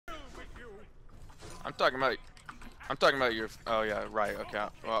I'm talking about. I'm talking about your. Oh yeah, right. Okay.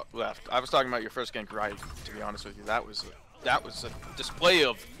 Well, left. I was talking about your first gank right. To be honest with you, that was a display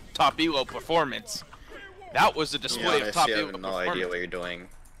of top elo performance. That was a display of top elo performance. You have no idea what you're doing.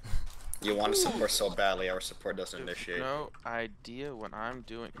 You want to support so badly, our support doesn't initiate. No idea what I'm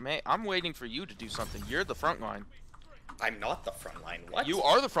doing. Man, I'm waiting for you to do something. You're the front line. I'm not the front line. What? You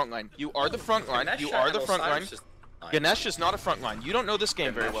are the front line. You are the front line. You are the front line. Ganesh is not a front line. You don't know this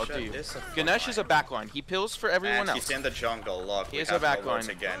game very well, do you? Ganesh is a back line. He pills for everyone else. He's in the jungle. Look, he is a back line.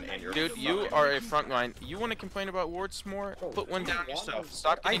 Dude, you are a front line. You want to complain about wards more? Put one down yourself.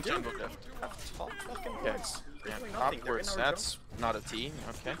 Stop getting jungle dift. Yes. Yeah, top wards. That's not a T.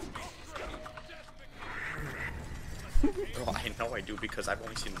 Okay. Well, I know I do because I've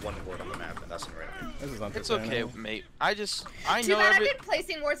only seen one word on the map, and that's in red. It's okay, mate. I know. Too bad I've been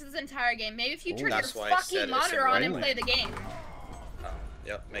placing wards this entire game. Maybe if you turn your fucking monitor on and play the game.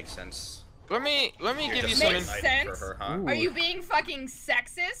 Yep, makes sense. Let me give you some. Makes some. sense. Her, huh? Are you being fucking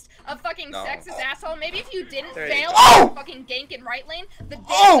sexist? A fucking sexist asshole? Maybe if you didn't fail fucking gank in right lane, the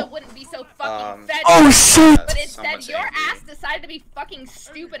data wouldn't be so fucking fed. Oh shit! But instead, your ass decided to be fucking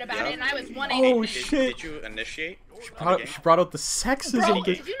stupid about it, and I was 1-8. Oh shit! Did you initiate? She brought out the sexism. Bro,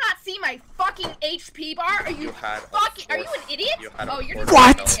 did you not see my fucking HP bar? Are you fucking? Are you an idiot? Oh, you're just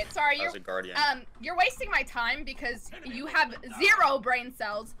what? An idiot. Sorry, you're wasting my time because you have 0 brain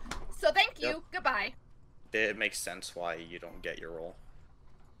cells. So thank you. Goodbye. It makes sense why you don't get your role.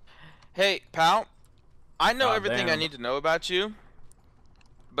 Hey, pal. I know everything I need to know about you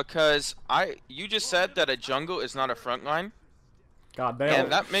because you just said that a jungle is not a front line. God damn.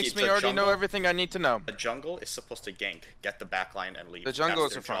 And that makes me already know everything I need to know. The jungle is supposed to gank, get the back line, and leave. The jungle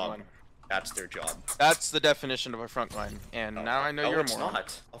is a front line. That's their job. That's the definition of a front line. And now I know you're more. No, it's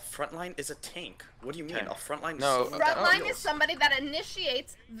not. A front line is a tank. What do you mean? A front line no, is front line is somebody that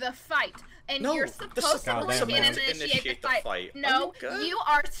initiates the fight. And you're supposed to look in and initiate the fight. No, you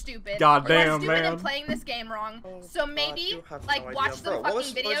are stupid. God damn, you're stupid and playing this game wrong. So maybe, like, watch some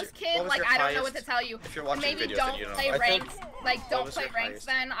fucking videos, kid. Like, I don't know what to tell you. Maybe don't play ranks. Like, don't play ranks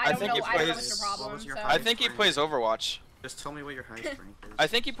then. I don't know what's your problem. I think he plays Overwatch. Just tell me what your highest rank is. I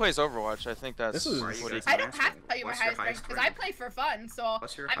think he plays Overwatch. I think that's what he I don't have to tell you my highest rank because I play for fun. So I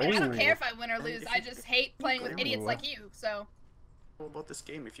mean, I don't care if I win or lose. I just hate playing with idiots like you. So. About this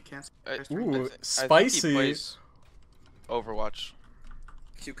game if you can't. Ooh, spicy. He plays Overwatch.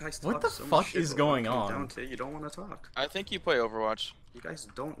 You guys talk what the so fuck is going on? Down to you don't want to talk. I think you play Overwatch. You guys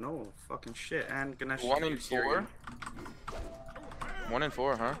don't know fucking shit. And Ganesh. 1 in 4. 1 in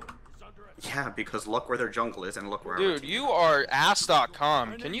 4, huh? Yeah, because look where their jungle is and look where. Dude, you are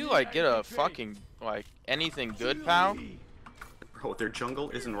ass.com. Can you like get a fucking like anything good, pal? Bro, their jungle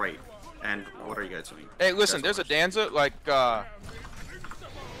isn't right. And what are you guys doing? Hey, listen, there's a Danza, like,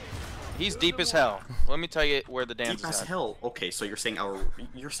 he's deep as hell. Let me tell you where the Danza's deep as at. hell? Okay, so you're saying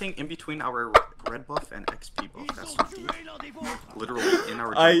in between our red buff and XP buff, that's not deep. Literally in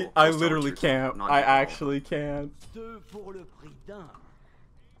our jungle. I literally can't. I actually can't.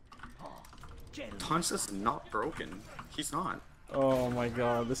 Tun's is not broken. He's not. Oh my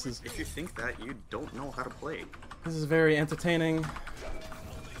god, this is... If you think that, you don't know how to play. This is very entertaining.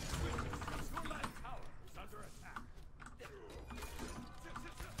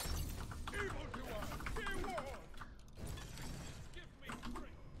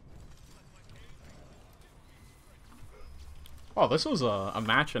 Oh, this was a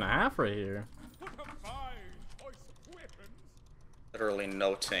match and a half right here. Literally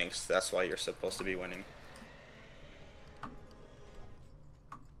no tanks, that's why you're supposed to be winning.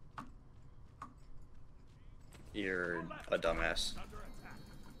 You're a dumbass.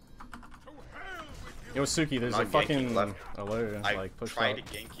 Yo, Suki, there's a fucking alert. Like, push tried to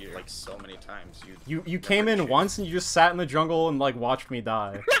gank you like so many times. You came in once and you just sat in the jungle and like watched me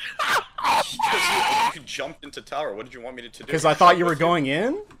die. You jumped into tower. What did you want me to do? Because I thought you were going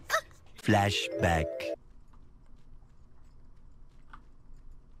in? Flashback.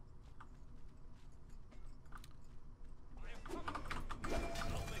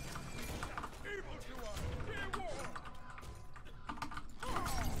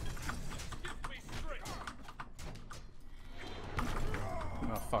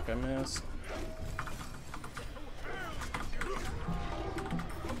 Oh fuck, I missed.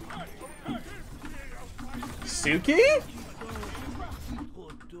 Suki?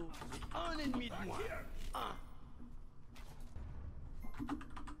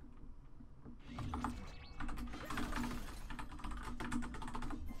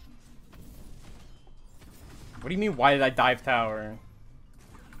 What do you mean, why did I dive tower?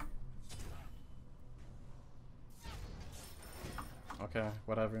 Okay,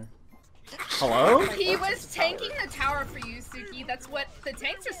 whatever. Hello? He was tanking the tower for you, Suki. That's what the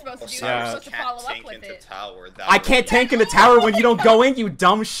tanks are supposed to do. They're supposed to follow up with it. I can't tank in the tower when you don't go in, you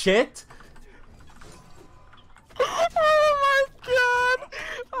dumb shit. Oh my god!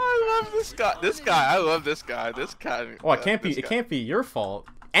 I love this guy. I love this guy. This guy. Well, it can't be. It can't be your fault.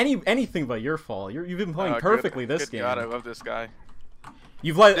 Anything but your fault. You've been playing perfectly this game. God, I love this guy.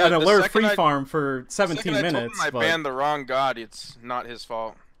 You've let an alert free farm for 17 minutes. I told him I banned the wrong god. It's not his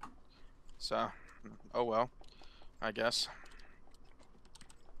fault. So, oh well, I guess.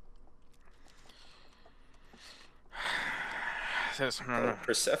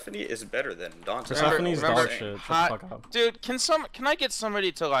 Persephone is better than Dante. Persephone's dog shit. Shut the fuck up. Dude, can I get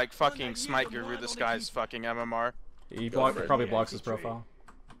somebody to like fucking smite Guru this guy's fucking MMR? He probably blocks his profile.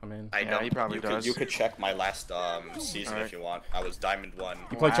 I mean, yeah, he probably does. You could check my last season if you want. I was Diamond 1.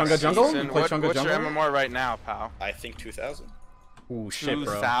 You play Chunga Jungle? You play Chunga What's Jungle? your MMR right now, pal? I think 2000. Ooh, shit,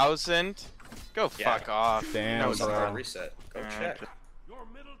 bro. 2000? Go fuck off. Damn, bro. Reset. Go check.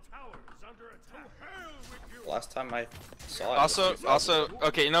 Last time I saw it. Also,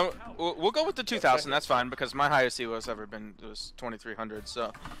 okay, you know, we'll go with the 2000. That's fine because my highest elo has ever been was 2300.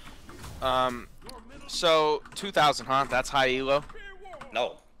 So, so 2000, huh? That's high elo.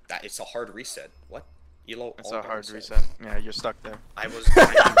 No, it's a hard reset. What? Elo. It's a hard reset. Yeah, you're stuck there. I was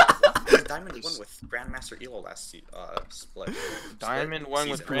Diamond 1 with Grandmaster Elo last split. Diamond 1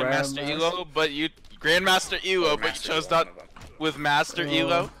 with Grandmaster Elo, but you chose not with Master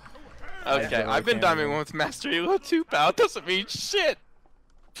Elo. Okay, I've been Diamond 1 with Master Elo too, pal. It doesn't mean shit.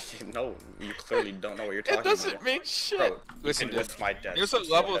 No, you clearly don't know what you're talking about. It doesn't mean shit. Bro, listen, dude. With my death, there's a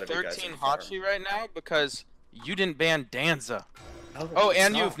level 13 Hachi right now because you didn't ban Danza. Oh,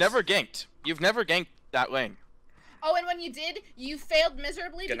 and you've never ganked. You've never ganked that lane. Oh, and when you did, you failed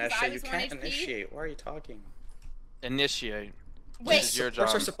miserably because I was 1 HP. You can't initiate. Why are you talking? Initiate. Wait, this is your job.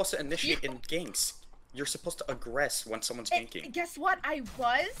 You're supposed to initiate in ganks. You're supposed to aggress when someone's ganking. Guess what? I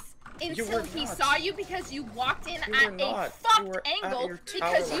was until he saw you because you walked in at a fucked angle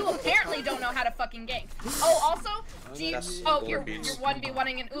because you apparently don't know how to fucking gank. Oh, also, you're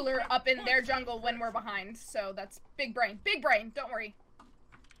 1v1ing an Uller up in their jungle when we're behind. So that's big brain. Big brain. Don't worry.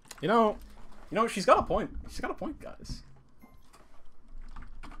 You know, she's got a point. She's got a point, guys.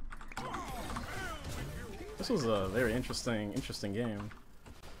 This was a very interesting game.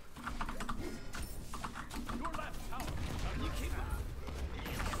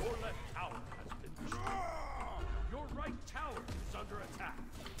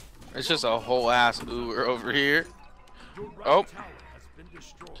 It's just a whole ass Uber over here. Oh.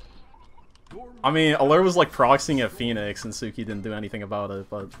 I mean, Alert was like proxying at Phoenix and Suki didn't do anything about it,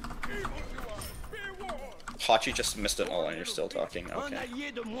 but... Hachi just missed it all and you're still talking, okay.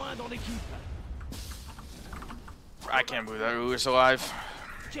 I can't believe that Uber's alive.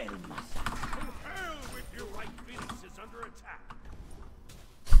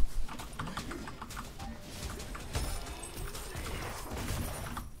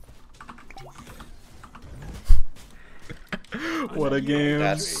 What a game.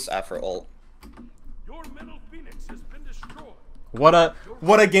 That's after ult. What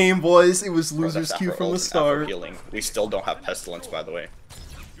a game, boys. It was losers queue from the start. We still don't have Pestilence, by the way.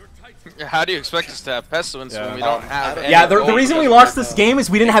 How do you expect us to have Pestilence when we don't have any the reason we lost this game is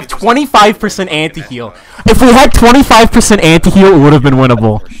we didn't have 25% anti-heal. If we had 25% anti-heal, it would have been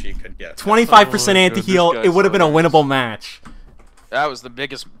winnable. 25% anti-heal, it would have been a winnable match. That was the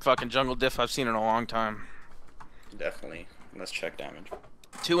biggest fucking jungle diff I've seen in a long time. Definitely. Let's check damage.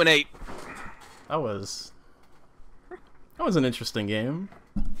 2 and 8. That was an interesting game.